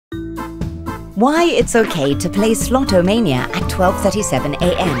Why it's okay to play Slotomania at 12:37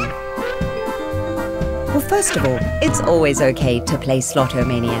 a.m. Well, first of all, it's always okay to play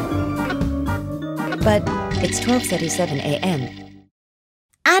Slotomania. But it's 12:37 a.m.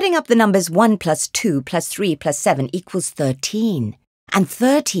 Adding up the numbers 1 plus 2 plus 3 plus 7 equals 13. And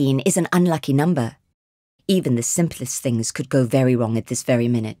 13 is an unlucky number. Even the simplest things could go very wrong at this very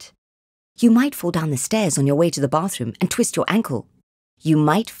minute. You might fall down the stairs on your way to the bathroom and twist your ankle. You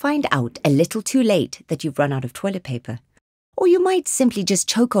might find out a little too late that you've run out of toilet paper. Or you might simply just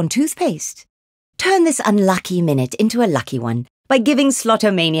choke on toothpaste. Turn this unlucky minute into a lucky one by giving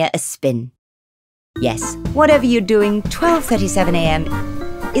Slotomania a spin. Yes, whatever you're doing, 12:37 a.m.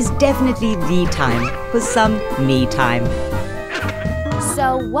 is definitely the time for some me time.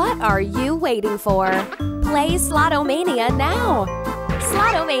 So what are you waiting for? Play Slotomania now!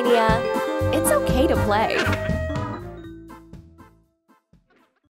 Slotomania! It's okay to play.